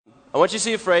I want you to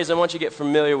see a phrase. I want you to get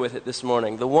familiar with it this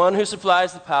morning. The one who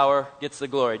supplies the power gets the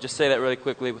glory. Just say that really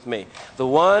quickly with me. The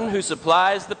one who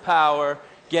supplies the power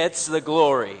gets the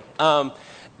glory.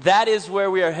 That is where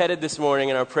we are headed this morning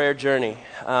in our prayer journey.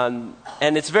 And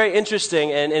it's very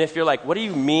interesting. And if you're like, what do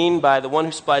you mean by the one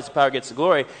who supplies the power gets the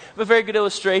glory? I have a very good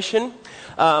illustration.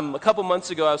 A couple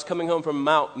months ago, I was coming home from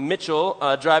Mount Mitchell,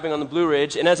 driving on the Blue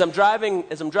Ridge. And as I'm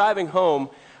driving home,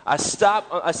 I stop.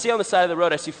 I see on the side of the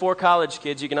road, I see 4 college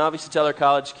kids. You can obviously tell they're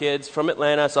college kids from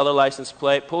Atlanta. I saw their license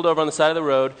plate. Pulled over on the side of the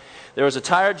road. There was a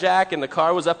tire jack, and the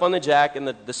car was up on the jack, and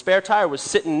the spare tire was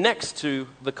sitting next to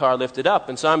the car lifted up.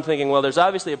 And so I'm thinking, well, there's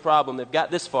obviously a problem. They've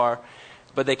got this far,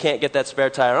 but they can't get that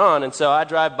spare tire on. And so I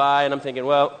drive by, and I'm thinking,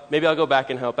 well, maybe I'll go back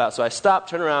and help out. So I stop,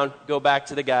 turn around, go back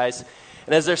to the guys.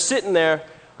 And as they're sitting there,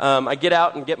 I get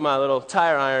out and get my little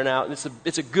tire iron out. And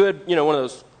it's a good, one of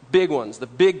those big ones, the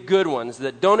big good ones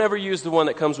that don't ever use the one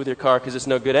that comes with your car because it's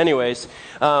no good anyways.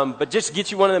 But just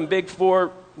get you one of them big 4,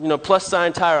 plus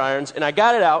sign tire irons. And I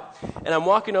got it out, and I'm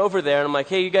walking over there, and I'm like,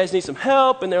 hey, you guys need some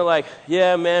help? And they're like,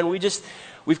 yeah, man,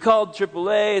 we've called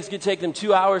AAA. It's going to take them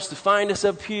 2 hours to find us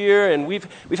up here, and we've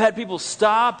had people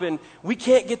stop, and we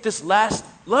can't get this last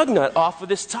lug nut off of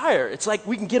this tire. It's like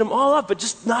we can get them all up, but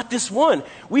just not this one.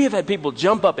 We have had people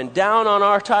jump up and down on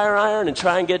our tire iron and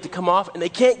try and get it to come off, and they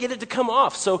can't get it to come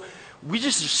off. So we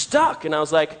just are stuck. And I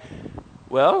was like,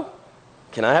 well,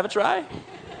 can I have a try?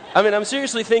 I'm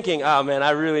seriously thinking, oh, man,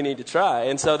 I really need to try.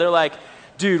 And so they're like,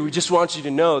 dude, we just want you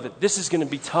to know that this is going to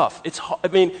be tough.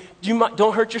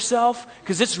 Don't hurt yourself,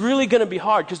 because it's really going to be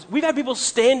hard. Because we've had people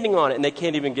standing on it, and they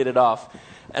can't even get it off.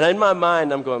 And in my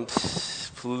mind, I'm going,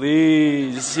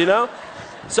 please,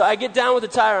 So I get down with the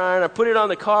tire iron, I put it on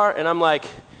the car, and I'm like,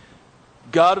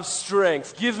 God of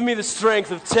strength, give me the strength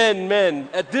of 10 men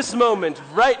at this moment,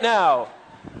 right now.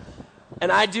 And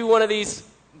I do one of these,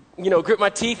 grip my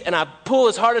teeth, and I pull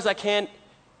as hard as I can,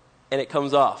 and it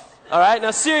comes off. All right?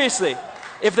 Now, seriously,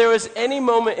 if there was any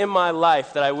moment in my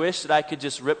life that I wish that I could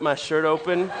just rip my shirt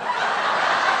open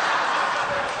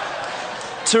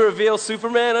to reveal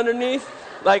Superman underneath,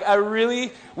 I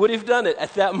really would have done it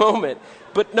at that moment.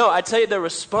 But no, I tell you, the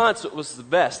response was the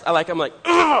best. I'm like,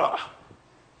 ugh,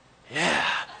 yeah.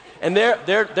 And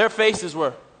their faces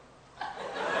were,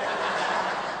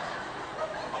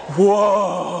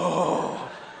 whoa,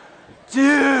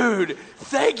 dude,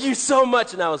 thank you so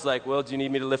much. And I was like, well, do you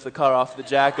need me to lift the car off the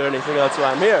jack or anything else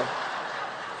while I'm here?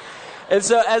 And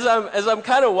so as I'm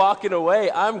kind of walking away,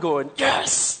 I'm going,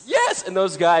 yes, yes. And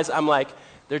those guys, I'm like,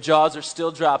 their jaws are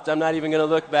still dropped. I'm not even going to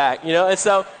look back, And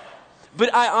so,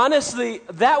 but I honestly,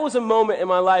 that was a moment in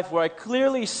my life where I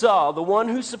clearly saw the one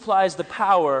who supplies the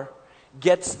power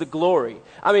gets the glory.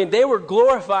 They were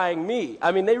glorifying me.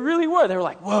 They really were. They were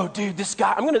like, whoa, dude, this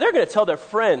guy, they're going to tell their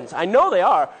friends. I know they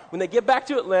are. When they get back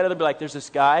to Atlanta, they'll be like, there's this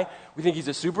guy. We think he's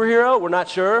a superhero. We're not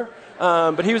sure.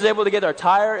 But he was able to get our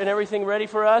tire and everything ready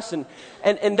for us. And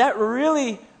that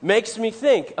really makes me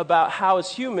think about how as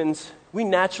humans, we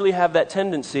naturally have that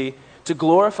tendency to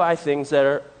glorify things that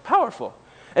are powerful.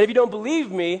 And if you don't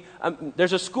believe me,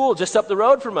 there's a school just up the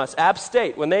road from us, App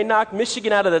State. When they knocked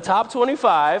Michigan out of the top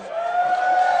 25,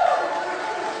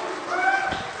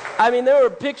 there were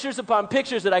pictures upon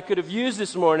pictures that I could have used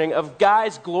this morning of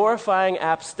guys glorifying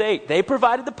App State. They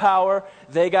provided the power,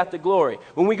 they got the glory.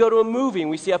 When we go to a movie and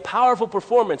we see a powerful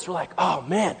performance, we're like, oh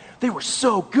man, they were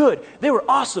so good. They were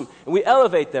awesome. And we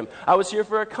elevate them. I was here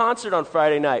for a concert on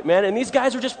Friday night, man, and these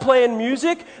guys were just playing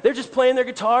music. They're just playing their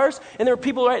guitars, and there were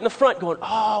people right in the front going,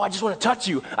 oh, I just want to touch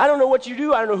you. I don't know what you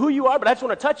do. I don't know who you are, but I just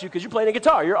want to touch you because you're playing a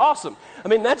guitar. You're awesome.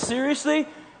 That's seriously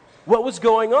what was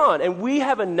going on. And we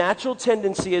have a natural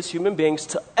tendency as human beings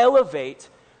to elevate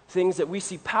things that we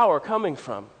see power coming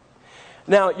from.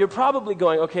 Now, you're probably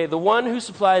going, okay, the one who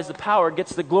supplies the power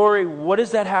gets the glory. What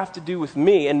does that have to do with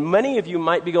me? And many of you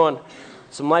might be going,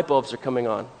 some light bulbs are coming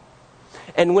on.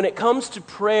 And when it comes to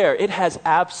prayer, it has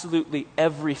absolutely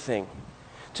everything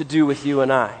to do with you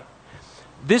and I.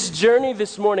 This journey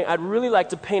this morning, I'd really like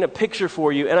to paint a picture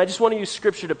for you, and I just want to use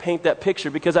Scripture to paint that picture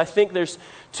because I think there's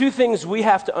 2 things we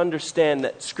have to understand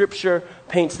that Scripture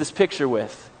paints this picture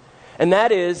with, and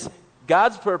that is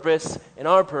God's purpose and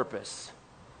our purpose.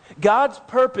 God's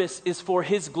purpose is for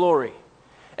His glory.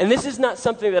 And this is not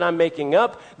something that I'm making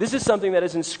up. This is something that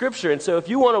is in Scripture. And so if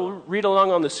you want to read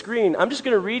along on the screen, I'm just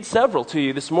going to read several to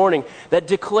you this morning that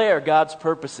declare God's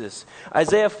purposes.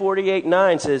 Isaiah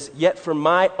 48:9 says, "Yet for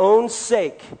my own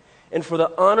sake and for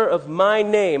the honor of my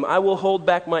name, I will hold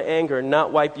back my anger and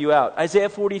not wipe you out." Isaiah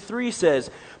 43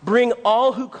 says, "Bring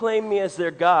all who claim me as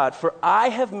their God, for I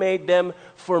have made them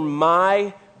for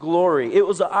my glory. It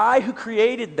was I who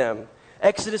created them.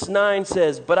 Exodus 9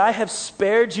 says, "But I have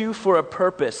spared you for a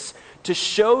purpose, to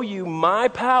show you my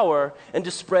power and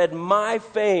to spread my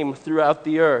fame throughout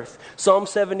the earth." Psalm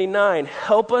 79,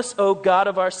 "Help us, O God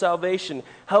of our salvation.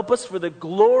 Help us for the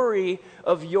glory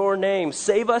of your name.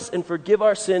 Save us and forgive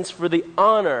our sins for the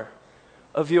honor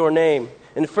of your name."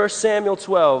 In 1 Samuel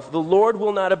 12, "The Lord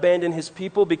will not abandon his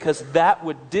people because that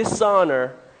would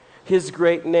dishonor his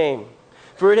great name.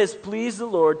 For it has pleased the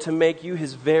Lord to make you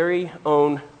his very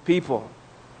own people."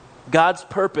 God's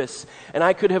purpose, and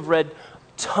I could have read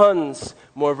tons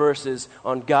more verses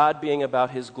on God being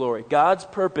about his glory. God's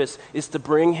purpose is to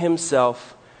bring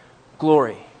himself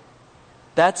glory.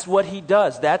 That's what he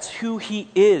does. That's who he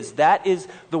is. That is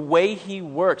the way he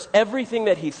works. Everything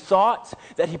that he thought,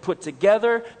 that he put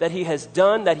together, that he has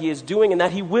done, that he is doing, and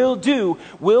that he will do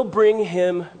will bring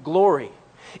him glory.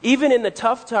 Even in the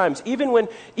tough times, even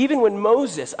when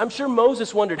Moses, I'm sure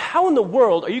Moses wondered, how in the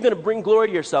world are you going to bring glory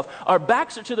to yourself? Our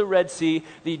backs are to the Red Sea.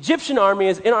 The Egyptian army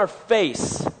is in our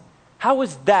face. How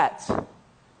is that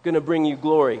going to bring you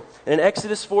glory? And in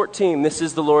Exodus 14, this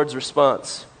is the Lord's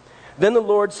response. "Then the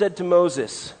Lord said to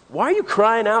Moses, 'Why are you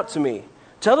crying out to me?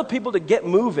 Tell the people to get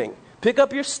moving. Pick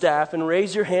up your staff and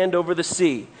raise your hand over the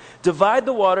sea. Divide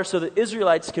the water so the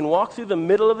Israelites can walk through the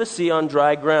middle of the sea on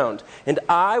dry ground. And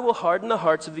I will harden the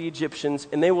hearts of the Egyptians,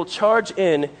 and they will charge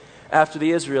in after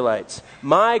the Israelites.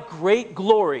 My great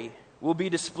glory will be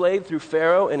displayed through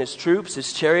Pharaoh and his troops,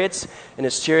 his chariots, and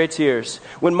his charioteers.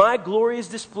 When my glory is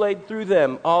displayed through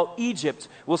them, all Egypt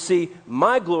will see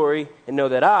my glory and know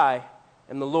that I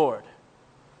am the Lord.'"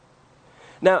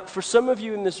 Now, for some of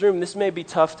you in this room, this may be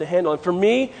tough to handle. And for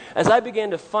me, as I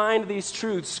began to find these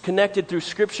truths connected through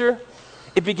Scripture,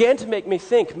 it began to make me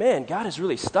think, man, God is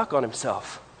really stuck on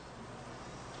himself.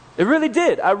 It really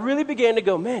did. I really began to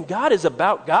go, man, God is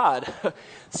about God.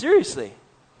 Seriously.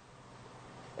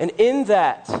 And in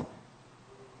that,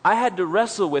 I had to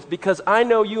wrestle with, because I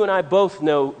know you and I both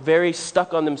know very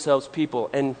stuck on themselves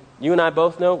people. And you and I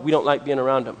both know we don't like being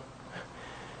around them.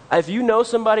 If you know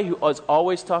somebody who is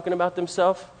always talking about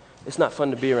themselves, it's not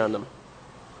fun to be around them.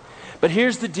 But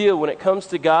here's the deal. When it comes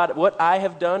to God, what I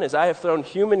have done is I have thrown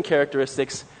human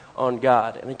characteristics on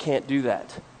God, and I can't do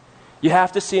that. You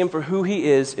have to see him for who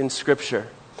he is in Scripture.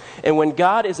 And when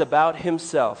God is about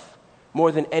himself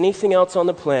more than anything else on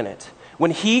the planet,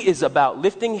 when he is about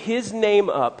lifting his name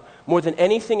up more than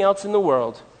anything else in the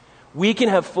world, we can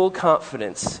have full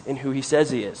confidence in who he says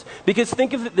he is. Because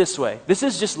think of it this way. This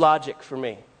is just logic for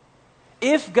me.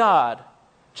 If God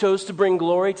chose to bring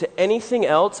glory to anything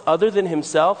else other than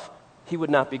himself, he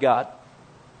would not be God.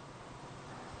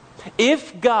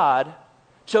 If God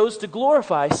chose to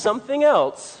glorify something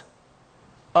else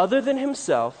other than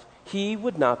himself, he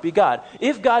would not be God.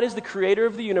 If God is the creator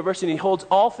of the universe and he holds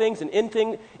all things, and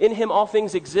in him all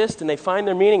things exist and they find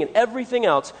their meaning and everything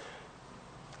else,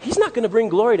 he's not going to bring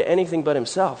glory to anything but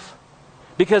himself.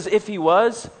 Because if he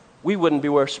was, we wouldn't be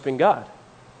worshiping God.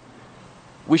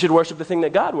 We should worship the thing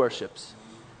that God worships.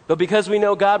 But because we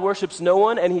know God worships no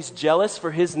one and he's jealous for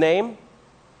his name,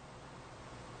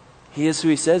 he is who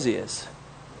he says he is.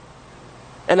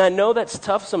 And I know that's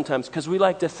tough sometimes because we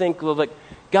like to think, well, like,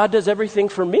 God does everything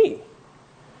for me.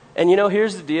 And you know,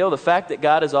 here's the deal. The fact that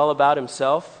God is all about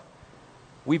himself,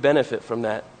 we benefit from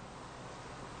that.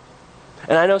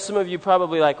 And I know some of you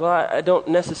probably like, well, I don't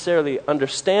necessarily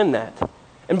understand that.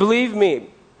 And believe me,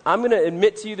 I'm going to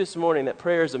admit to you this morning that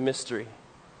prayer is a mystery.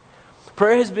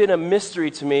 Prayer has been a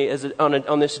mystery to me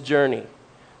on this journey.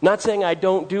 Not saying I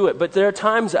don't do it, but there are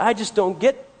times I just don't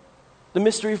get the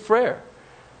mystery of prayer.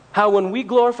 How when we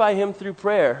glorify him through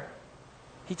prayer,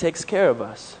 he takes care of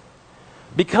us.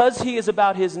 Because he is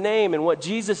about his name and what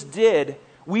Jesus did,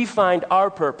 we find our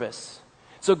purpose.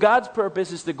 So God's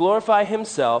purpose is to glorify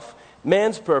himself.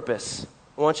 Man's purpose,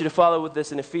 I want you to follow with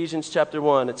this in Ephesians chapter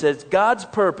 1. It says, God's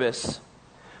purpose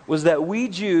was that we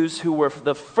Jews who were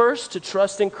the first to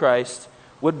trust in Christ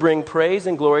would bring praise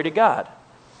and glory to God.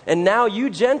 And now you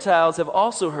Gentiles have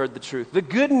also heard the truth, the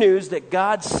good news that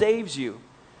God saves you.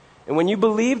 And when you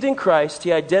believed in Christ,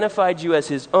 he identified you as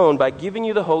his own by giving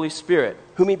you the Holy Spirit,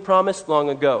 whom he promised long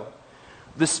ago.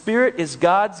 The Spirit is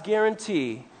God's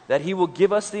guarantee that he will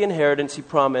give us the inheritance he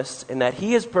promised and that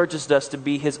he has purchased us to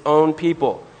be his own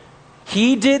people.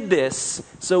 He did this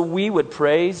so we would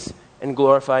praise and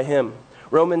glorify him.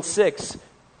 Romans 6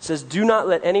 says, do not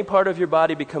let any part of your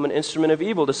body become an instrument of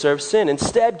evil to serve sin.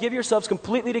 Instead, give yourselves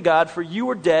completely to God, for you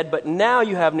were dead, but now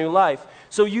you have new life.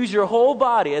 So use your whole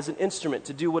body as an instrument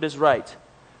to do what is right.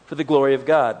 for the glory of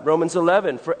God. Romans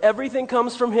 11, for everything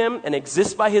comes from him and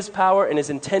exists by his power and is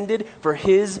intended for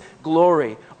his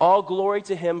glory. All glory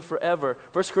to him forever.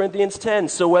 1 Corinthians 10,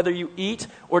 so whether you eat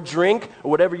or drink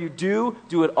or whatever you do,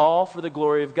 do it all for the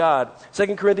glory of God.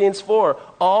 2 Corinthians 4,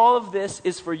 all of this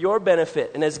is for your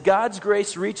benefit. And as God's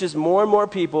grace reaches more and more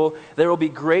people, there will be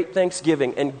great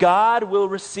thanksgiving. And God will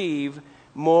receive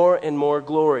more and more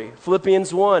glory.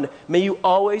 Philippians 1, may you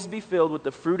always be filled with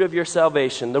the fruit of your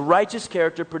salvation, the righteous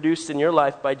character produced in your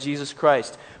life by Jesus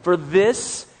Christ. For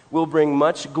this will bring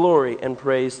much glory and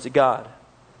praise to God.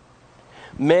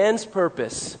 Man's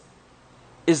purpose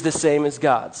is the same as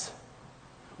God's.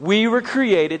 We were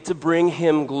created to bring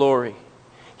him glory.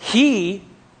 He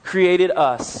created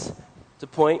us to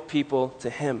point people to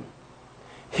him.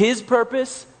 His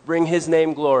purpose, bring his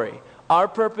name glory. Our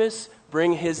purpose,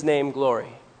 bring his name glory.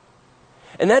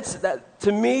 And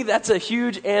to me, that's a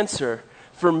huge answer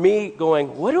for me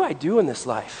going, what do I do in this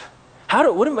life?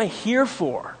 What am I here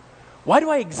for? Why do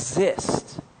I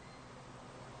exist?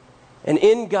 And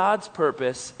in God's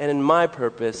purpose and in my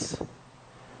purpose,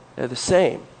 they're the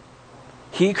same.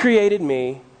 He created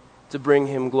me to bring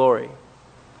him glory.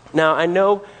 Now, I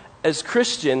know as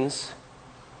Christians,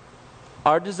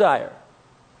 our desire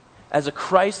as a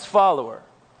Christ follower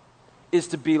is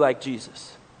to be like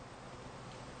Jesus.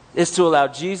 Is to allow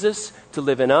Jesus to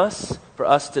live in us, for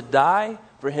us to die,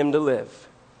 for him to live.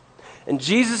 And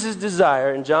Jesus'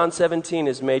 desire in John 17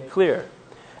 is made clear.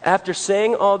 After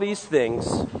saying all these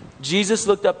things, Jesus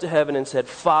looked up to heaven and said,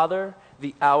 Father,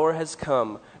 the hour has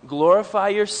come. Glorify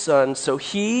your Son so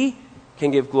he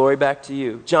can give glory back to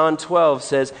you. John 12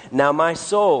 says, now my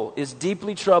soul is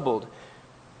deeply troubled.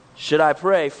 Should I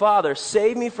pray, Father,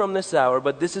 save me from this hour,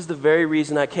 but this is the very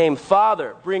reason I came.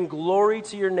 Father, bring glory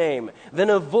to your name. Then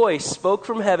a voice spoke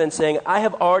from heaven saying, I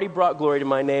have already brought glory to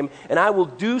my name, and I will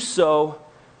do so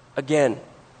again.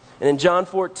 And in John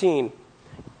 14,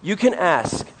 you can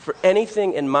ask for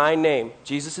anything in my name,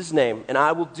 Jesus' name, and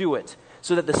I will do it,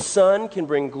 so that the Son can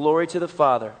bring glory to the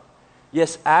Father.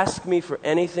 Yes, ask me for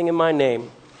anything in my name,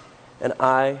 and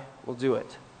I will do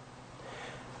it.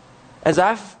 As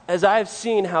I've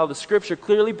seen how the Scripture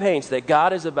clearly paints that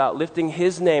God is about lifting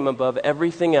his name above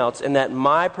everything else, and that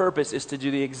my purpose is to do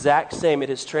the exact same, it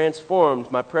has transformed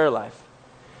my prayer life.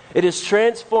 It has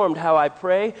transformed how I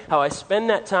pray, how I spend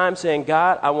that time saying,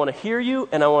 God, I want to hear you,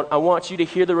 and I want you to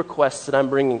hear the requests that I'm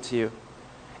bringing to you.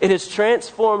 It has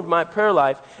transformed my prayer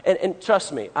life, and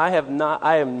trust me, I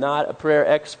am not a prayer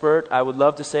expert. I would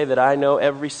love to say that I know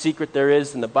every secret there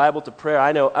is in the Bible to prayer.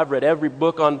 I've read every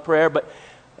book on prayer, but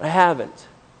I haven't.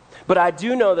 But I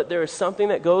do know that there is something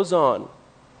that goes on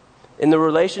in the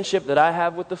relationship that I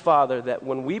have with the Father, that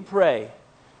when we pray,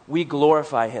 we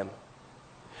glorify him.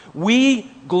 We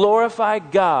glorify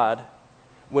God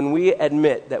when we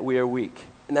admit that we are weak.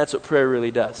 And that's what prayer really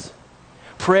does.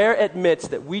 Prayer admits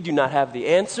that we do not have the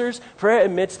answers. Prayer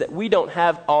admits that we don't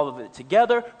have all of it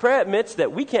together. Prayer admits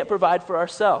that we can't provide for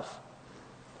ourselves.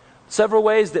 Several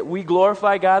ways that we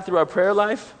glorify God through our prayer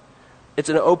life. It's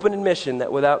an open admission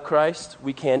that without Christ,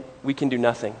 we can do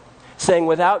nothing. Saying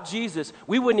without Jesus,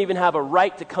 we wouldn't even have a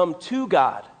right to come to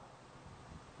God.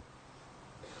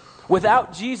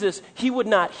 Without Jesus, he would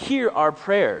not hear our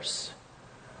prayers.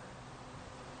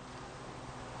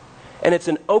 And it's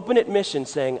an open admission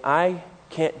saying, I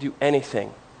can't do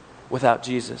anything without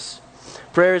Jesus.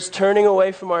 Prayer is turning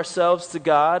away from ourselves to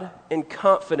God in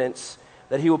confidence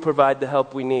that he will provide the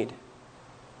help we need.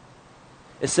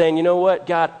 It's saying, you know what,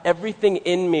 God, everything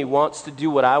in me wants to do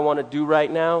what I want to do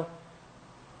right now,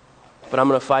 but I'm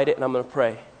going to fight it and I'm going to pray.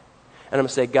 And I'm going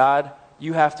to say, God,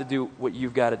 you have to do what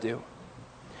you've got to do.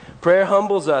 Prayer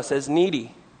humbles us as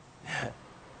needy.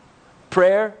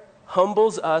 Prayer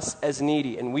humbles us as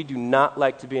needy, and we do not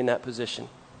like to be in that position.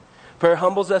 Prayer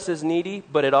humbles us as needy,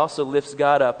 but it also lifts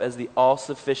God up as the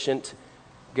all-sufficient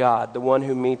God, the one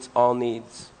who meets all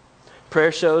needs.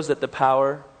 Prayer shows that the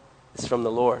power is from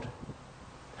the Lord.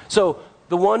 So,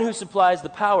 the one who supplies the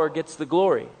power gets the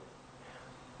glory.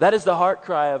 That is the heart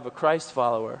cry of a Christ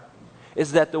follower,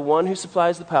 is that the one who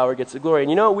supplies the power gets the glory. And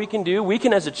you know what we can do? We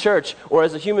can, as a church or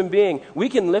as a human being, we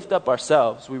can lift up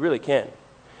ourselves. We really can.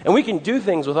 And we can do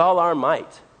things with all our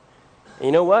might. And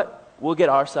you know what? We'll get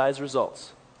our size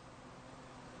results.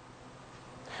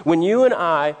 When you and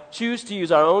I choose to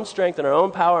use our own strength and our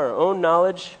own power, our own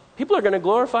knowledge, people are going to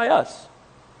glorify us.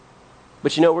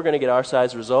 But you know we're going to get our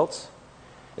size results?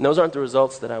 And those aren't the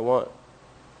results that I want.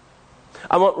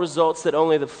 I want results that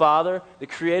only the Father, the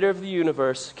creator of the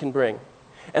universe, can bring.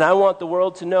 And I want the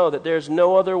world to know that there's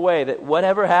no other way that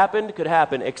whatever happened could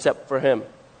happen except for him.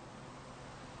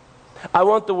 I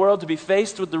want the world to be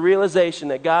faced with the realization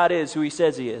that God is who he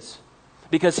says he is.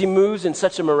 because he moves in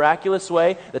such a miraculous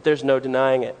way that there's no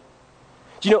denying it.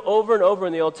 Do you know, over and over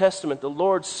in the Old Testament, the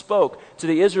Lord spoke to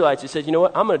the Israelites. He said, you know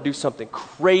what, I'm going to do something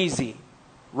crazy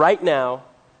right now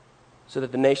so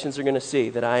that the nations are going to see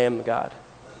that I am God.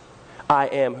 I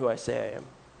am who I say I am.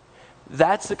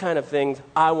 That's the kind of things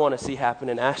I want to see happen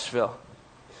in Asheville.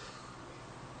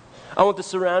 I want the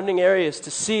surrounding areas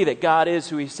to see that God is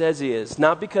who he says he is.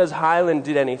 Not because Highland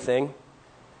did anything,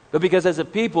 but because as a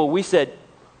people we said,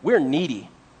 we're needy.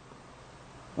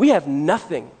 We have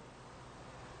nothing.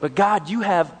 But God, you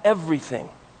have everything.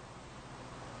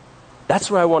 That's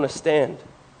where I want to stand.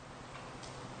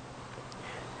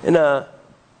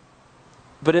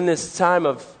 But in this time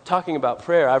of talking about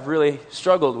prayer, I've really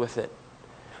struggled with it.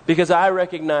 Because I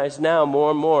recognize now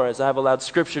more and more as I've allowed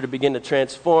Scripture to begin to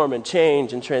transform and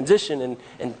change and transition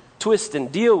and twist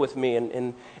and deal with me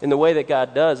in the way that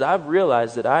God does, I've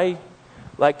realized that I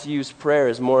like to use prayer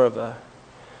as more of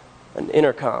an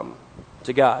intercom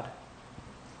to God.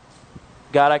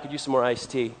 God, I could use some more iced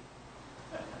tea.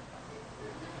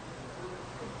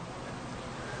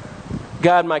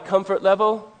 God, my comfort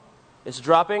level is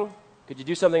dropping. Could you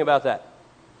do something about that?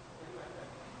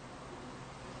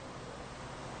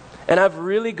 And I've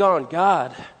really gone,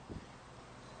 God,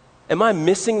 am I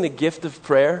missing the gift of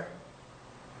prayer?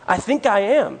 I think I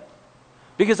am.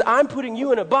 Because I'm putting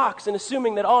you in a box and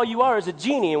assuming that all you are is a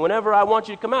genie, and whenever I want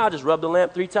you to come out, I just rub the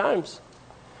lamp 3 times.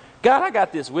 God, I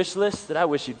got this wish list that I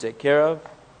wish you'd take care of.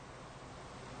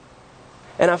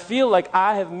 And I feel like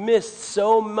I have missed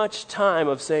so much time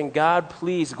of saying, God,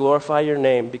 please glorify your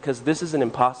name, because this is an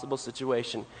impossible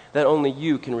situation that only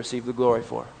you can receive the glory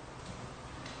for.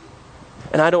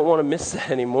 And I don't want to miss that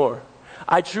anymore.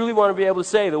 I truly want to be able to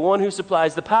say, the one who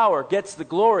supplies the power gets the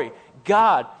glory.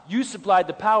 God, you supplied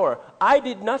the power. I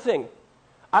did nothing.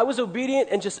 I was obedient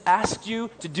and just asked you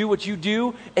to do what you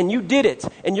do, and you did it,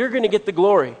 and you're going to get the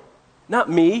glory. Not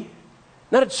me,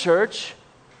 not a church,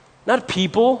 not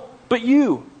people, but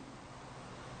you.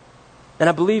 And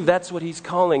I believe that's what he's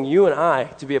calling you and I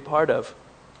to be a part of.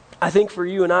 I think for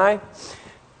you and I,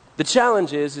 the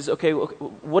challenge is okay,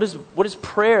 what is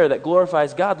prayer that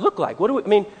glorifies God look like?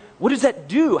 What does that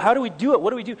do? How do we do it?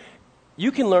 What do we do?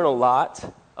 You can learn a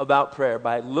lot about prayer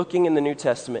by looking in the New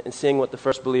Testament and seeing what the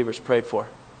first believers prayed for.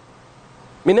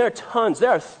 There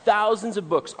are thousands of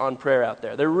books on prayer out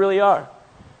there. There really are.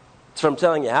 It's from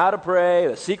telling you how to pray,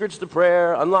 the secrets to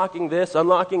prayer, unlocking this,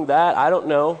 unlocking that, I don't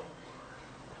know.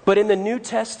 But in the New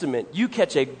Testament, you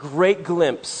catch a great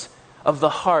glimpse of the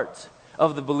heart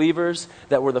of the believers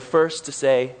that were the first to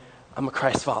say, I'm a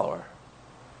Christ follower.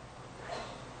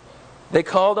 They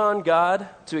called on God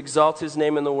to exalt his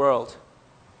name in the world.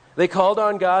 They called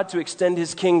on God to extend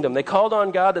his kingdom. They called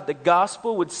on God that the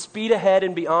gospel would speed ahead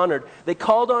and be honored. They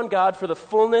called on God for the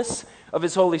fullness of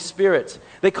his Holy Spirit.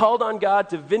 They called on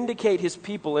God to vindicate his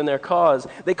people in their cause.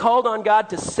 They called on God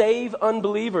to save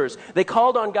unbelievers. They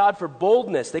called on God for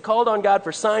boldness. They called on God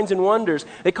for signs and wonders.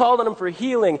 They called on him for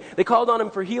healing. They called on him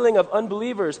for healing of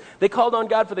unbelievers. They called on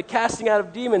God for the casting out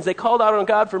of demons. They called out on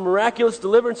God for miraculous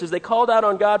deliverances. They called out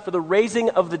on God for the raising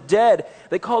of the dead.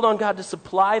 They called on God to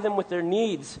supply them with their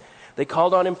needs. They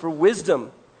called on him for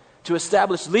wisdom, to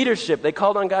establish leadership. They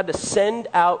called on God to send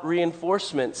out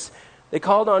reinforcements. They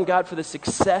called on God for the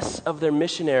success of their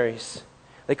missionaries.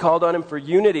 They called on him for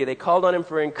unity. They called on him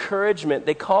for encouragement.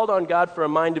 They called on God for a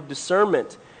mind of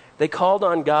discernment. They called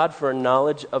on God for a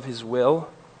knowledge of his will.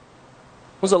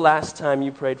 When was the last time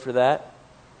you prayed for that?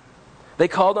 They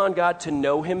called on God to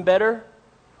know him better.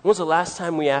 When was the last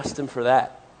time we asked him for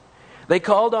that? They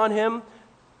called on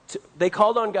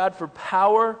God for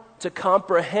power to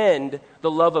comprehend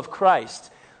the love of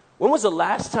Christ. When was the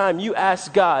last time you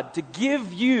asked God to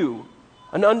give you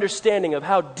an understanding of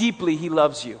how deeply he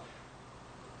loves you?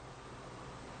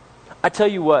 I tell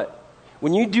you what,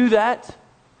 when you do that,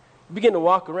 you begin to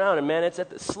walk around and it's at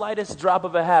the slightest drop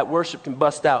of a hat, worship can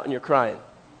bust out and you're crying.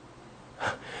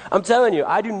 I'm telling you,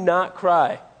 I do not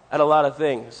cry at a lot of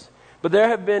things. But there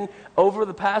have been, over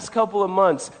the past couple of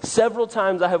months, several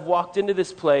times I have walked into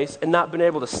this place and not been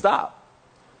able to stop.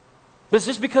 But it's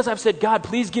just because I've said, God,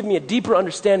 please give me a deeper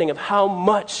understanding of how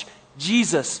much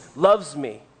Jesus loves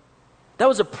me. That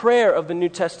was a prayer of the New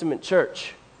Testament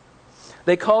church.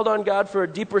 They called on God for a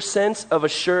deeper sense of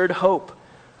assured hope.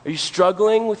 Are you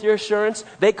struggling with your assurance?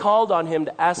 They called on him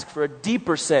to ask for a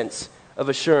deeper sense of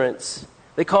assurance.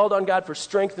 They called on God for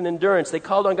strength and endurance. They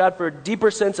called on God for a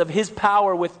deeper sense of his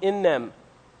power within them.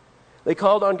 They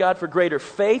called on God for greater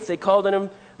faith. They called on him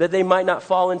that they might not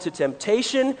fall into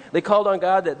temptation. They called on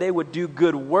God that they would do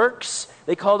good works.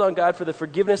 They called on God for the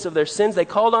forgiveness of their sins. They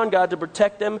called on God to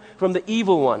protect them from the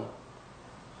evil one.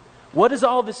 What does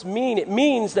all this mean? It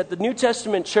means that the New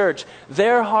Testament church,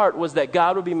 their heart was that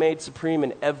God would be made supreme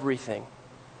in everything,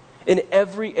 in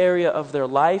every area of their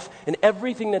life, in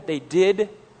everything that they did.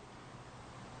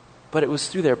 But it was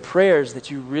through their prayers that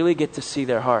you really get to see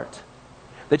their heart.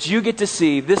 That you get to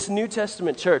see this New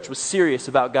Testament church was serious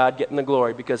about God getting the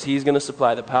glory because He's going to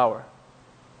supply the power.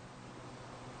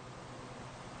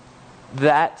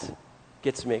 That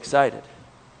gets me excited.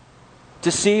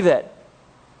 To see that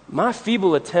my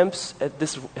feeble attempts at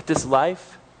this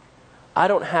life, I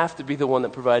don't have to be the one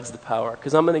that provides the power,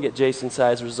 because I'm going to get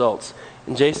Jason-sized results.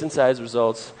 And Jason-sized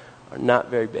results are not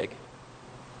very big.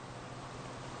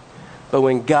 But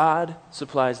when God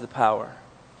supplies the power,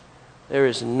 there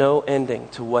is no ending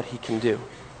to what He can do.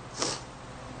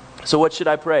 So what should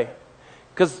I pray?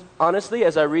 Because honestly,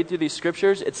 as I read through these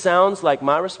scriptures, it sounds like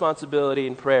my responsibility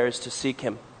in prayer is to seek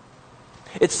Him.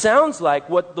 It sounds like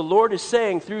what the Lord is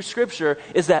saying through Scripture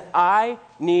is that I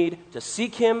need to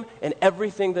seek Him in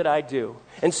everything that I do.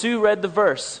 And Sue read the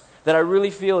verse that I really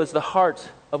feel is the heart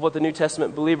of what the New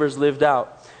Testament believers lived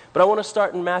out. But I want to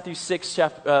start in Matthew 6,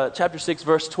 chapter 6,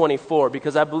 verse 24,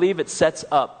 because I believe it sets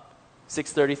up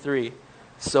 6:33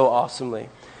 so awesomely.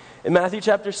 In Matthew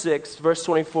chapter 6, verse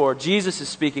 24, Jesus is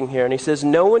speaking here, and He says,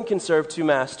 "No one can serve two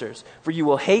masters, for you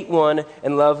will hate one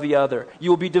and love the other.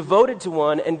 You will be devoted to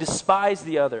one and despise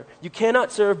the other. You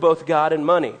cannot serve both God and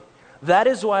money. That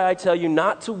is why I tell you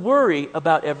not to worry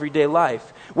about everyday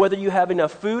life, whether you have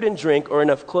enough food and drink or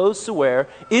enough clothes to wear.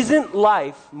 Isn't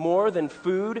life more than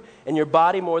food and your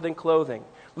body more than clothing?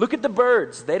 Look at the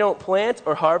birds. They don't plant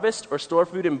or harvest or store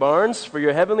food in barns, for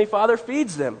your heavenly Father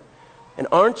feeds them. And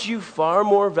aren't you far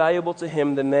more valuable to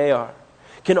Him than they are?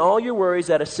 Can all your worries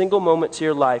add a single moment to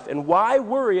your life? And why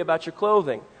worry about your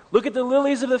clothing? Look at the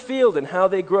lilies of the field and how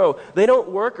they grow. They don't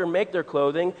work or make their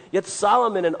clothing, yet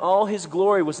Solomon in all his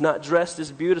glory was not dressed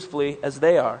as beautifully as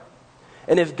they are.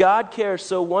 And if God cares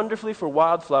so wonderfully for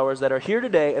wildflowers that are here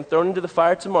today and thrown into the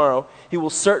fire tomorrow, He will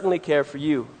certainly care for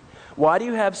you. Why do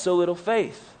you have so little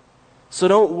faith? So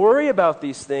don't worry about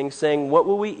these things, saying, what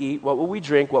will we eat? What will we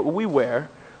drink? What will we wear?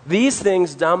 These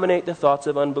things dominate the thoughts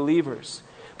of unbelievers.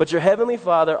 But your heavenly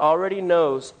Father already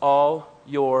knows all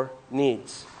your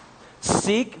needs.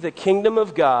 Seek the kingdom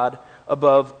of God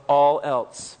above all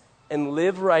else and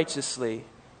live righteously,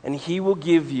 and He will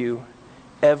give you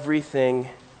everything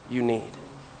you need."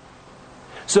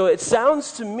 So it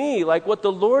sounds to me like what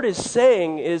the Lord is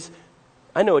saying is,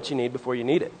 I know what you need before you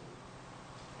need it.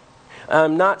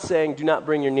 I'm not saying do not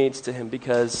bring your needs to Him,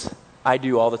 because I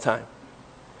do all the time.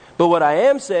 But what I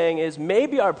am saying is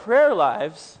maybe our prayer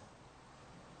lives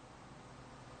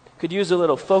could use a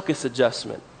little focus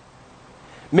adjustment.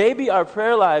 Maybe our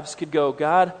prayer lives could go,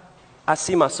 God, I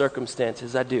see my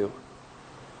circumstances, I do.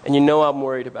 And you know I'm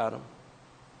worried about them.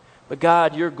 But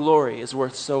God, your glory is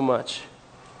worth so much.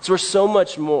 It's worth so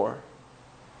much more.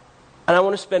 And I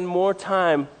want to spend more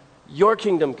time, your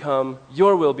kingdom come,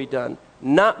 your will be done.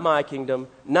 Not my kingdom,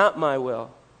 not my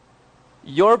will.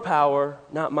 Your power,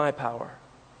 not my power.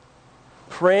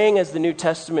 Praying as the New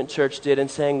Testament church did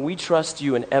and saying, we trust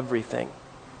you in everything.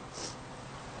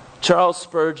 Charles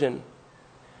Spurgeon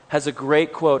has a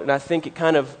great quote, and I think it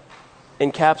kind of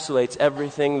encapsulates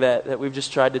everything that we've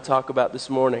just tried to talk about this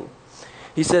morning.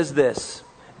 He says this: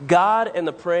 God and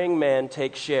the praying man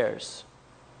take shares.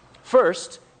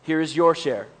 First, here is your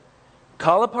share.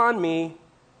 Call upon me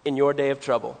in your day of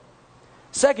trouble.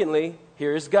 Secondly,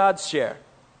 here is God's share.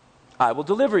 I will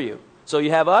deliver you. So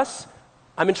you have us,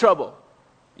 I'm in trouble.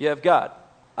 You have God,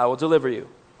 I will deliver you.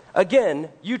 Again,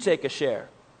 you take a share.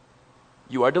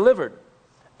 You are delivered.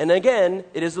 And again,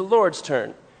 it is the Lord's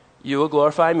turn. You will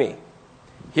glorify me.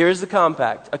 Here is the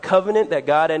compact, a covenant that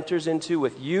God enters into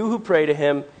with you who pray to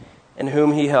Him and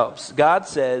whom He helps. God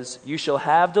says, you shall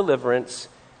have deliverance,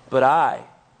 but I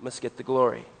must get the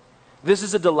glory. This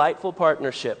is a delightful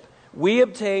partnership. We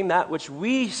obtain that which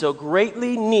we so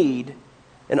greatly need,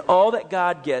 and all that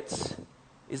God gets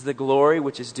is the glory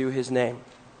which is due His name.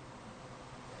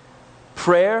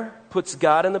 Prayer puts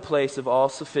God in the place of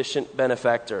all-sufficient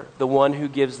benefactor, the one who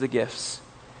gives the gifts,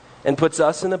 and puts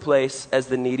us in the place as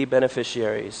the needy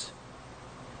beneficiaries.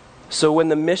 So when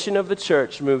the mission of the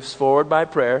church moves forward by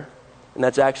prayer, and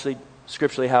that's actually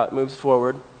scripturally how it moves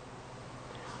forward,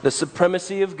 the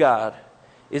supremacy of God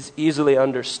is easily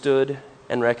understood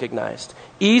and recognized.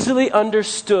 Easily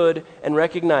understood and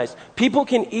recognized. People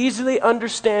can easily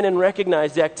understand and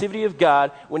recognize the activity of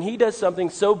God when He does something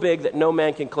so big that no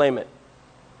man can claim it.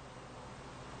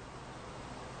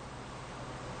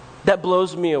 That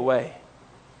blows me away.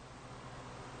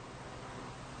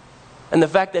 And the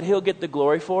fact that He'll get the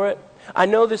glory for it. I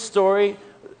know this story.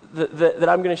 that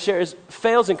I'm going to share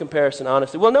fails in comparison,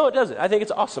 honestly. Well, no, it doesn't. I think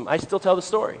it's awesome. I still tell the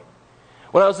story.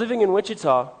 When I was living in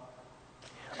Wichita,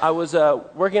 I was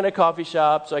working at a coffee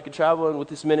shop so I could travel in with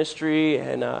this ministry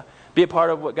and be a part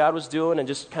of what God was doing and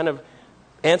just kind of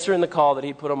answering the call that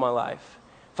he put on my life.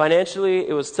 Financially,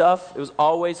 it was tough. It was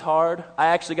always hard. I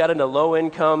actually got in a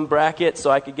low-income bracket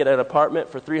so I could get an apartment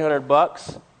for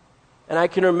 $300. And I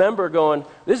can remember going,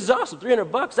 this is awesome,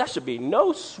 $300, that should be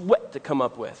no sweat to come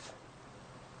up with.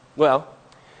 Well,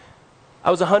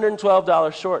 I was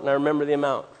 $112 short, and I remember the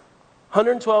amount.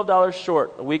 $112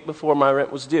 short a week before my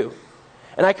rent was due.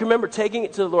 And I can remember taking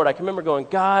it to the Lord. I can remember going,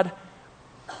 God,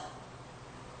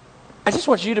 I just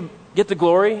want you to get the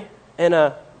glory, and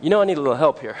I need a little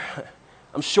help here.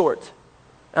 I'm short.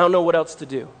 I don't know what else to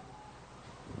do.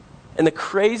 And the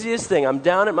craziest thing, I'm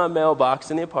down at my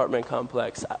mailbox in the apartment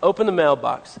complex. I open the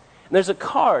mailbox, and there's a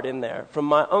card in there from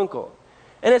my uncle.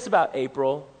 And it's about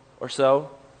April or so.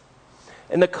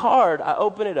 And the card, I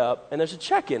open it up, and there's a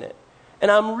check in it. And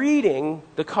I'm reading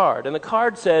the card, and the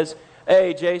card says,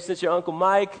 hey, Jason, it's your Uncle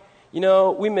Mike.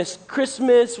 We missed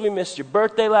Christmas, we missed your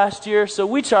birthday last year, so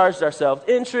we charged ourselves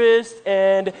interest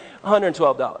and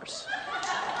 $112.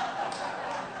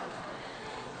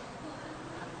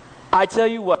 I tell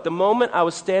you what, the moment I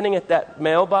was standing at that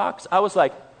mailbox, I was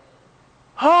like,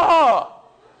 ha!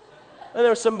 And there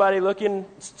was somebody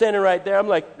standing right there. I'm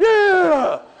like,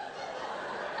 yeah!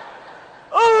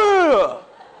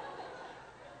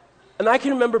 And I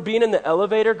can remember being in the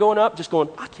elevator going up, just going,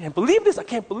 I can't believe this, I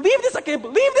can't believe this, I can't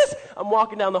believe this. I'm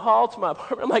walking down the hall to my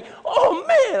apartment. I'm like, oh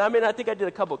man. I think I did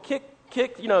a couple kick,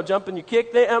 jump and you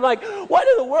kick thing. And I'm like, what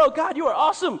in the world? God, you are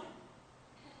awesome.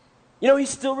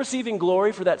 He's still receiving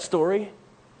glory for that story.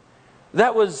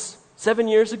 That was 7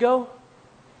 years ago.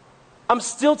 I'm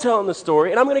still telling the story,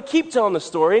 and I'm going to keep telling the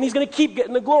story, and he's going to keep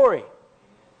getting the glory.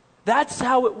 That's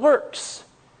how it works.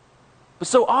 But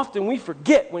so often we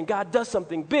forget when God does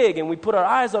something big, and we put our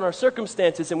eyes on our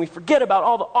circumstances, and we forget about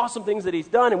all the awesome things that he's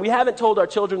done, and we haven't told our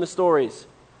children the stories.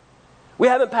 We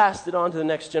haven't passed it on to the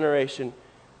next generation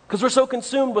because we're so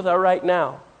consumed with our right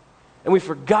now. And we've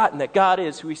forgotten that God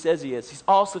is who he says he is. He's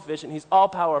all-sufficient. He's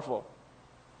all-powerful.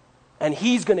 And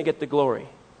he's going to get the glory.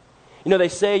 They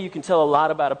say you can tell a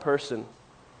lot about a person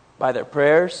by their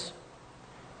prayers.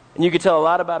 And you can tell a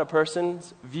lot about a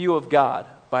person's view of God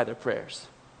by their prayers.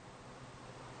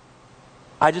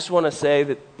 I just want to say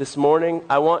that this morning,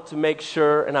 I want to make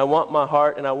sure, and I want my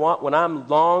heart, and I want when I'm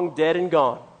long dead and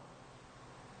gone,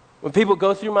 when people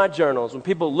go through my journals, when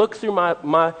people look through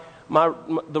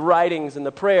the writings and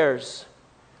the prayers,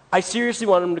 I seriously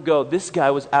want them to go, this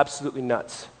guy was absolutely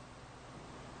nuts.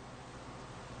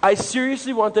 I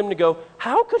seriously want them to go,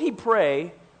 how could he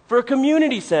pray for a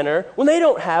community center when they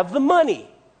don't have the money?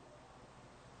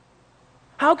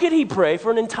 How could he pray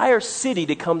for an entire city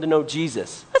to come to know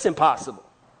Jesus? That's impossible.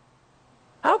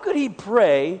 How could he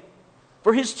pray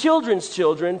for his children's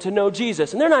children to know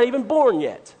Jesus, and they're not even born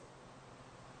yet?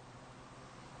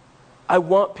 I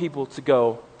want people to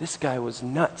go, this guy was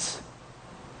nuts.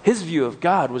 His view of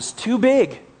God was too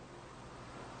big.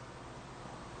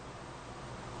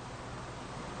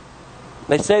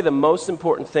 They say the most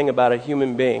important thing about a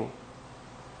human being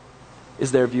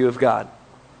is their view of God.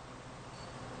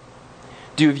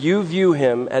 Do you view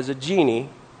him as a genie?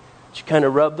 You kind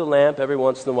of rub the lamp every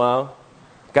once in a while.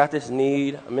 Got this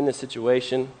need, I'm in this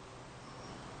situation.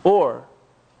 Or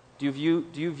do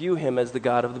you view him as the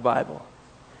God of the Bible?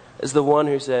 As the one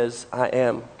who says, I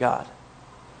am God.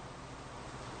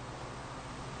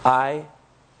 I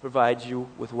provide you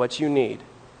with what you need,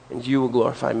 and you will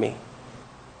glorify me.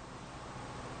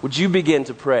 Would you begin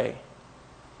to pray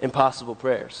impossible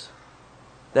prayers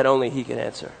that only he can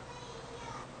answer?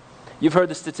 You've heard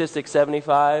the statistic,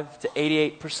 75 to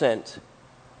 88%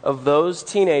 of those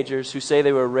teenagers who say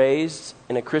they were raised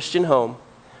in a Christian home,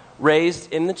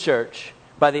 raised in the church,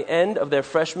 by the end of their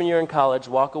freshman year in college,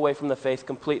 walk away from the faith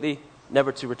completely,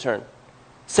 never to return.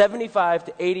 75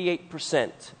 to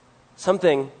 88%.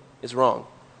 Something is wrong.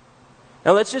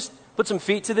 Now let's just put some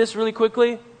feet to this really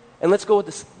quickly, and let's go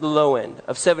with the low end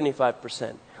of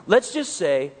 75%. Let's just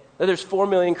say that there's 4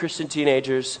 million Christian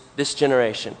teenagers this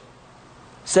generation.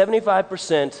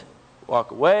 75%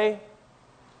 walk away,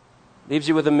 leaves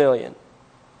you with 1 million.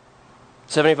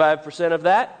 75% of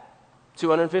that,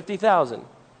 250,000.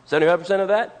 75% of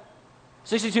that,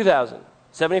 62,000.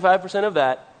 75% of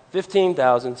that,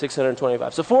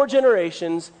 15,625. So 4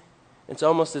 generations, it's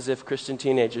almost as if Christian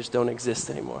teenagers don't exist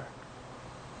anymore.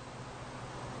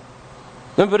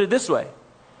 Let me put it this way.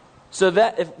 So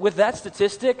that with that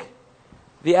statistic,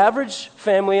 the average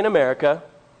family in America,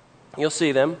 you'll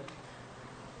see them,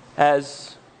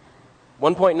 has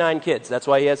 1.9 kids. That's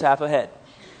why he has half a head.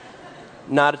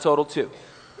 Not a total 2.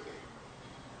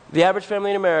 The average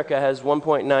family in America has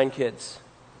 1.9 kids.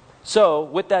 So,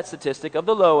 with that statistic of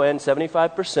the low end,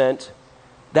 75%,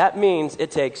 that means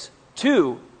it takes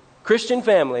 2 Christian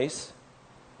families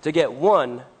to get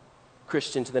 1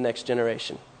 Christian to the next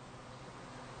generation.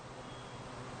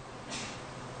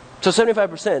 So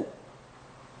 75%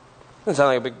 doesn't sound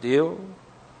like a big deal.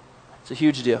 It's a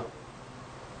huge deal.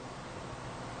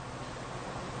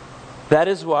 That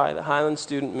is why the Highland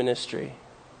Student Ministry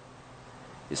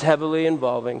is heavily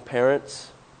involving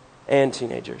parents and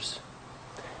teenagers.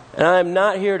 And I am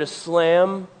not here to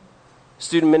slam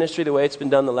student ministry the way it's been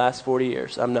done the last 40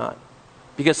 years. I'm not.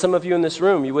 Because some of you in this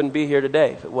room, you wouldn't be here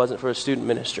today if it wasn't for a student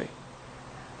ministry.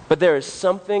 But there is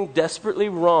something desperately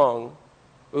wrong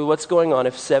with what's going on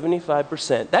if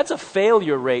 75%, that's a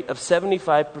failure rate of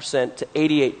 75% to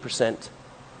 88%.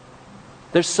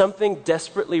 There's something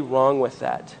desperately wrong with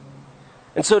that.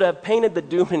 And so to have painted the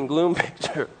doom and gloom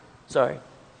picture, I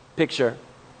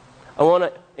want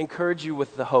to encourage you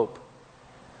with the hope.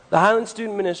 The Highland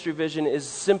Student Ministry vision is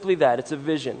simply that. It's a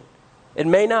vision. It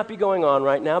may not be going on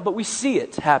right now, but we see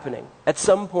it happening at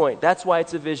some point. That's why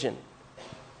it's a vision.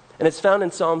 And it's found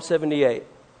in Psalm 78.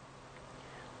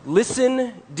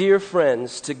 Listen, dear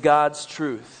friends, to God's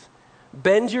truth.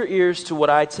 Bend your ears to what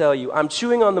I tell you. I'm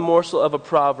chewing on the morsel of a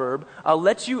proverb. I'll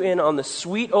let you in on the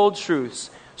sweet old truths,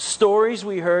 stories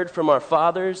we heard from our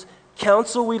fathers,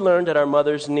 counsel we learned at our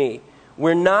mother's knee.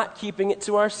 We're not keeping it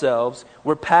to ourselves.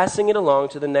 We're passing it along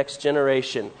to the next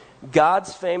generation.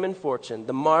 God's fame and fortune,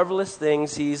 the marvelous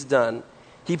things he's done.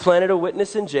 He planted a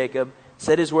witness in Jacob,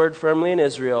 set his word firmly in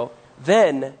Israel,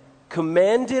 then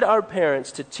commanded our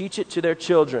parents to teach it to their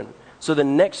children, so the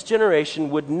next generation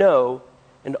would know,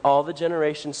 and all the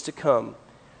generations to come,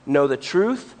 know the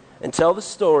truth and tell the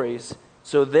stories,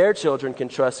 so their children can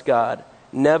trust God,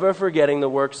 never forgetting the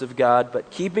works of God,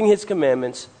 but keeping his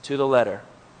commandments to the letter.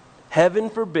 Heaven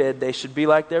forbid they should be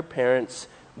like their parents,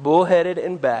 bullheaded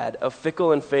and bad, a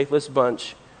fickle and faithless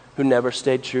bunch who never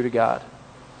stayed true to God.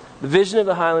 The vision of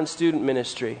the Highland Student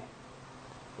Ministry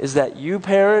is that you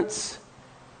parents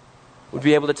would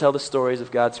be able to tell the stories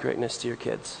of God's greatness to your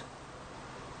kids.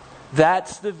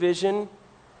 That's the vision,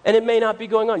 and it may not be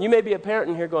going on. You may be a parent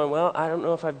in here going, well, I don't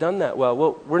know if I've done that well.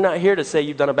 Well, we're not here to say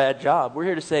you've done a bad job. We're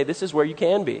here to say this is where you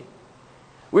can be.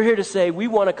 We're here to say we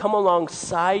want to come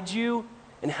alongside you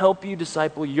and help you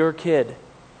disciple your kid.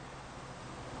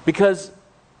 Because,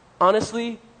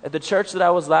 honestly, at the church that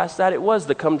I was last at, it was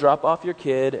the come drop off your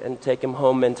kid and take him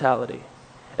home mentality.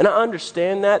 And I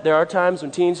understand that. There are times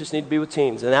when teens just need to be with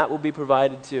teens, and that will be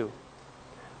provided too.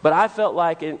 But I felt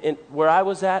like in where I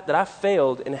was at, that I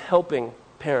failed in helping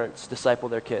parents disciple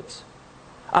their kids.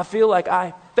 I feel like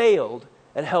I failed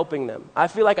at helping them. I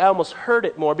feel like I almost hurt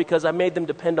it more because I made them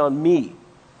depend on me.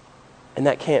 And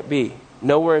that can't be.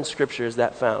 Nowhere in Scripture is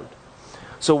that found.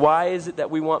 So why is it that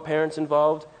we want parents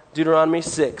involved? Deuteronomy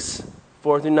 6,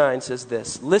 4-9 says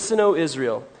this. Listen, O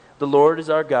Israel, the Lord is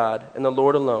our God, and the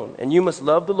Lord alone. And you must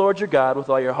love the Lord your God with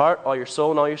all your heart, all your soul,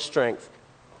 and all your strength.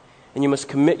 And you must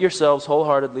commit yourselves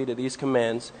wholeheartedly to these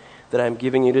commands that I am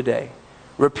giving you today.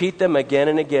 Repeat them again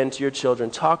and again to your children.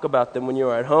 Talk about them when you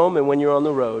are at home and when you are on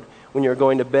the road, when you are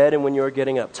going to bed and when you are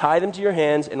getting up. Tie them to your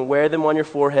hands and wear them on your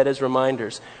forehead as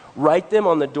reminders. Write them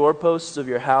on the doorposts of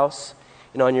your house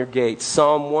and on your gates.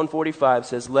 Psalm 145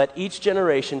 says, let each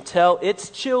generation tell its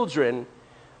children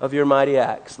of your mighty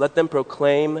acts. Let them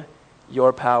proclaim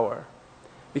your power.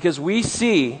 Because we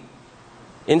see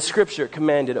in Scripture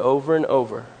commanded over and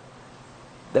over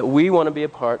that we want to be a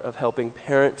part of helping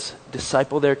parents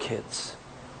disciple their kids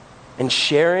and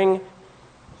sharing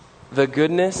the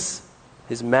goodness,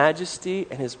 his majesty,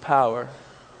 and his power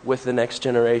with the next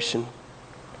generation.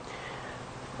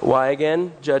 Why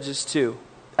again? Judges 2.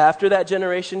 After that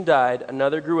generation died,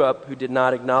 another grew up who did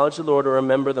not acknowledge the Lord or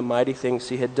remember the mighty things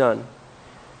he had done.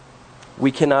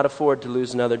 We cannot afford to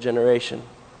lose another generation.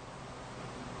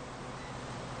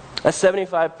 A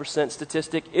 75%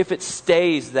 statistic, if it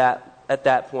stays that at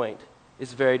that point,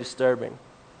 is very disturbing.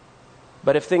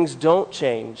 But if things don't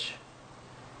change,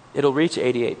 it'll reach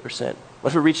 88%.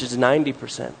 What if it reaches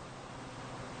 90%?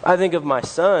 I think of my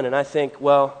son and I think,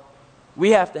 well,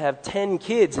 we have to have 10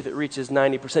 kids if it reaches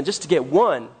 90%, just to get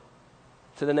one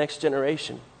to the next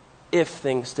generation, if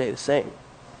things stay the same.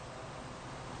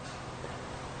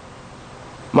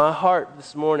 My heart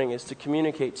this morning is to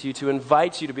communicate to you, to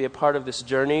invite you to be a part of this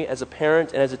journey as a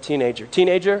parent and as a teenager.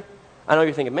 Teenager, I know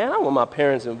you're thinking, man, I don't want my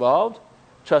parents involved.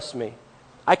 Trust me.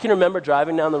 I can remember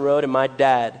driving down the road and my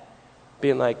dad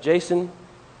being like, Jason,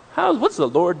 what's the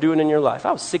Lord doing in your life?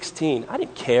 I was 16. I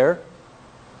didn't care.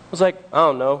 I was like, I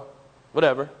don't know.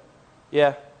 whatever.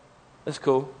 Yeah, that's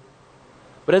cool.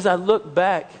 But as I look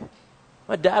back,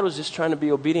 my dad was just trying to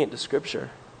be obedient to Scripture.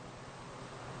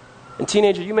 And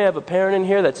teenager, you may have a parent in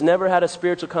here that's never had a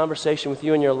spiritual conversation with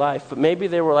you in your life, but maybe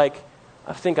they were like,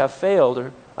 I think I've failed,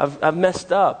 or I've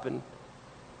messed up, and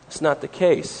it's not the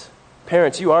case.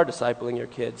 Parents, you are discipling your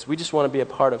kids. We just want to be a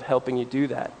part of helping you do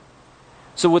that.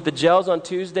 So with the gels on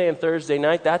Tuesday and Thursday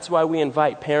night, that's why we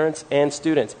invite parents and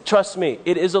students. Trust me,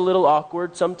 it is a little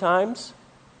awkward sometimes,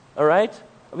 all right?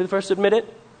 I'll be the first to admit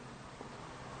it.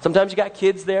 Sometimes you got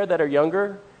kids there that are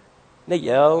younger. They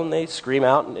yell and they scream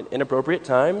out in inappropriate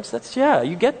times.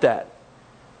 You get that.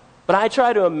 But I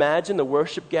try to imagine the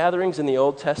worship gatherings in the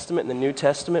Old Testament and the New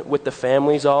Testament with the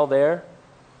families all there.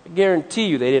 I guarantee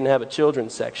you they didn't have a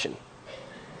children's section.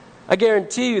 I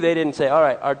guarantee you they didn't say, all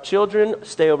right, our children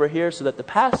stay over here so that the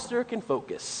pastor can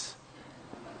focus.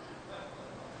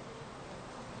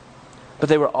 But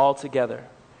they were all together.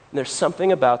 And there's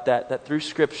something about that through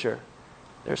Scripture,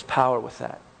 there's power with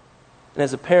that. And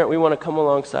as a parent, we want to come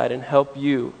alongside and help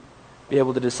you be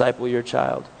able to disciple your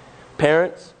child.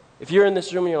 Parents, if you're in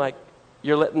this room and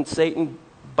you're letting Satan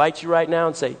bite you right now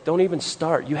and say, don't even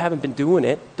start. You haven't been doing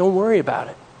it. Don't worry about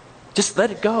it. Just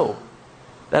let it go.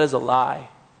 That is a lie.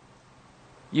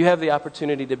 You have the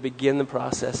opportunity to begin the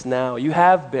process now. You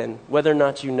have been, whether or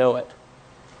not you know it.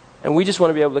 And we just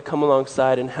want to be able to come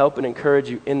alongside and help and encourage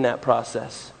you in that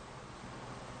process.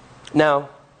 Now,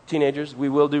 teenagers, we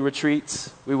will do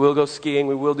retreats. We will go skiing.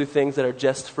 We will do things that are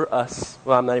just for us.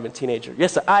 Well, I'm not even a teenager.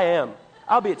 Yes, I am.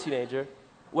 I'll be a teenager.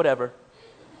 Whatever.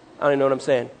 I don't even know what I'm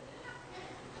saying.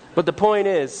 But the point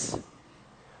is,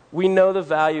 we know the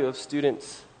value of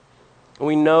students. And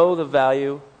we know the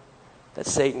value that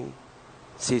Satan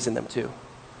sees in them too.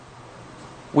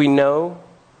 We know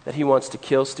that he wants to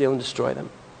kill, steal, and destroy them.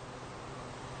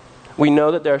 We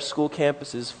know that there are school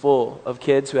campuses full of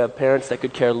kids who have parents that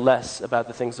could care less about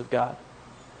the things of God.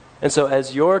 And so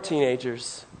as your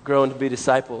teenagers grow to be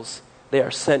disciples, they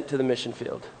are sent to the mission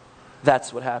field.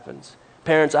 That's what happens.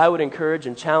 Parents, I would encourage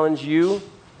and challenge you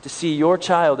to see your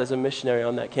child as a missionary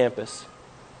on that campus.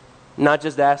 Not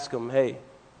just ask them, hey,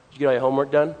 did you get all your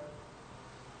homework done?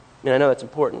 I mean, I know that's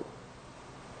important.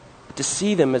 But to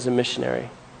see them as a missionary,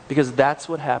 because that's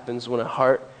what happens when a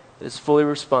heart that is fully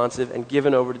responsive and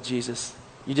given over to Jesus.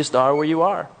 You just are where you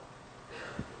are.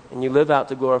 And you live out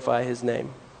to glorify his name.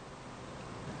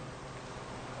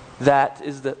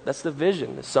 That's the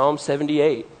vision, the Psalm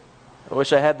 78. I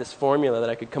wish I had this formula that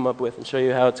I could come up with and show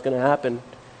you how it's going to happen.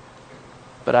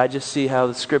 But I just see how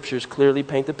the Scriptures clearly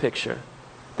paint the picture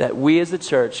that we as the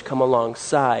church come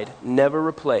alongside, never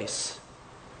replace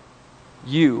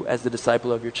you as the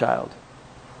disciple of your child.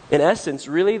 In essence,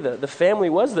 really, the family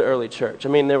was the early church. I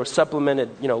mean, there were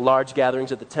supplemented, large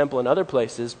gatherings at the temple and other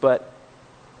places, but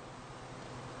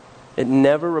it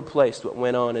never replaced what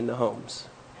went on in the homes.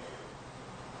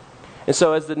 And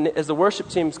so as the worship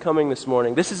team's coming this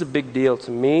morning, this is a big deal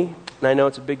to me, and I know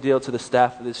it's a big deal to the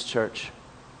staff of this church.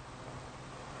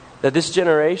 That this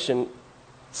generation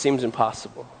seems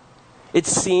impossible. It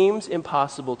seems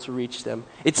impossible to reach them.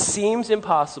 It seems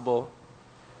impossible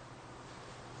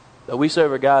that we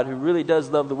serve a God who really does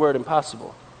love the word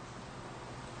impossible,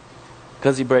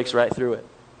 because he breaks right through it.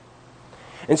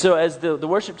 And so as the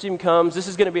worship team comes, this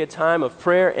is going to be a time of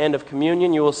prayer and of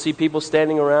communion. You will see people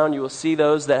standing around. You will see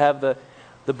those that have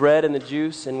the bread and the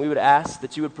juice. And we would ask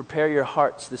that you would prepare your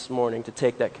hearts this morning to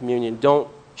take that communion. Don't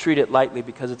treat it lightly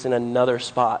because it's in another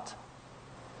spot.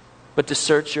 But to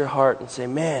search your heart and say,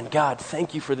 man, God,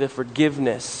 thank you for the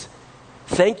forgiveness.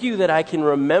 Thank you that I can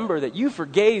remember that you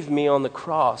forgave me on the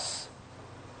cross.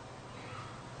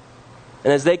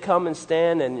 And as they come and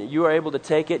stand and you are able to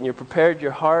take it and you're prepared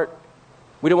your heart,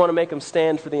 we don't want to make them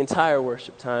stand for the entire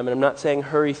worship time. And I'm not saying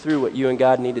hurry through what you and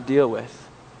God need to deal with.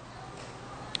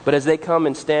 But as they come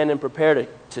and stand and prepare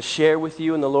to share with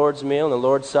you in the Lord's meal and the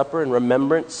Lord's Supper in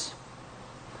remembrance,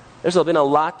 there's been a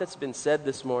lot that's been said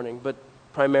this morning, but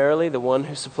primarily the one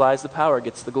who supplies the power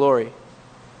gets the glory.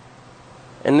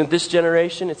 And in this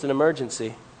generation, it's an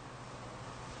emergency.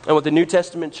 And with the New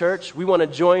Testament church, we want to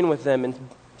join with them in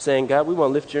saying, God, we want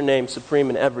to lift your name supreme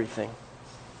in everything.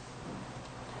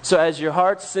 So as your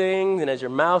heart sings, and as your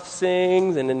mouth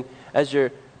sings, and then as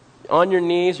you're on your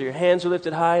knees, or your hands are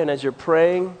lifted high, and as you're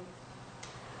praying,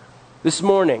 this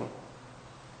morning,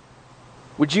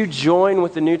 would you join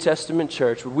with the New Testament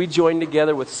church? Would we join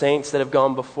together with saints that have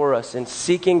gone before us in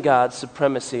seeking God's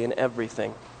supremacy in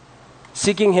everything?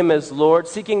 Seeking him as Lord,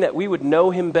 seeking that we would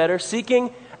know him better,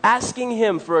 asking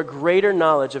him for a greater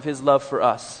knowledge of his love for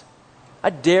us. I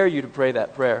dare you to pray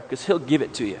that prayer, because he'll give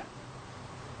it to you.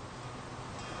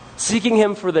 Seeking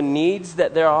him for the needs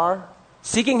that there are,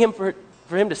 seeking him for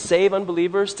him to save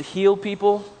unbelievers, to heal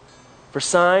people, for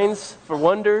signs, for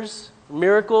wonders, for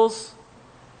miracles,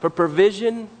 for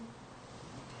provision,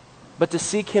 but to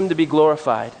seek him to be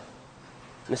glorified.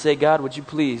 And to say, God, would you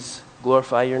please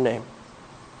glorify your name?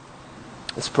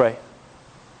 Let's pray.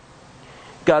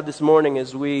 God, this morning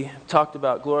as we talked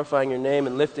about glorifying your name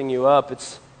and lifting you up,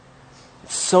 it's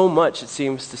so much it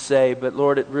seems to say, but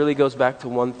Lord, it really goes back to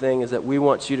one thing, is that we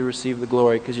want you to receive the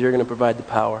glory because you're going to provide the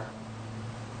power.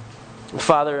 And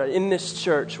Father, in this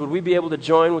church, would we be able to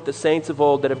join with the saints of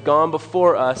old that have gone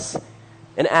before us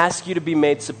and ask you to be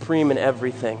made supreme in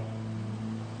everything?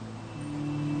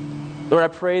 Lord, I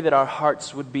pray that our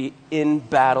hearts would be in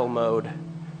battle mode,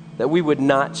 that we would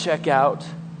not check out,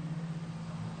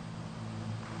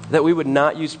 that we would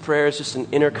not use prayer as just an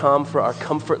intercom for our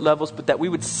comfort levels, but that we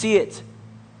would see it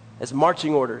as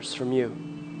marching orders from you.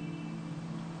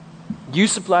 You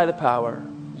supply the power.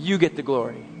 You get the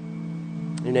glory.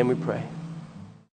 In your name we pray.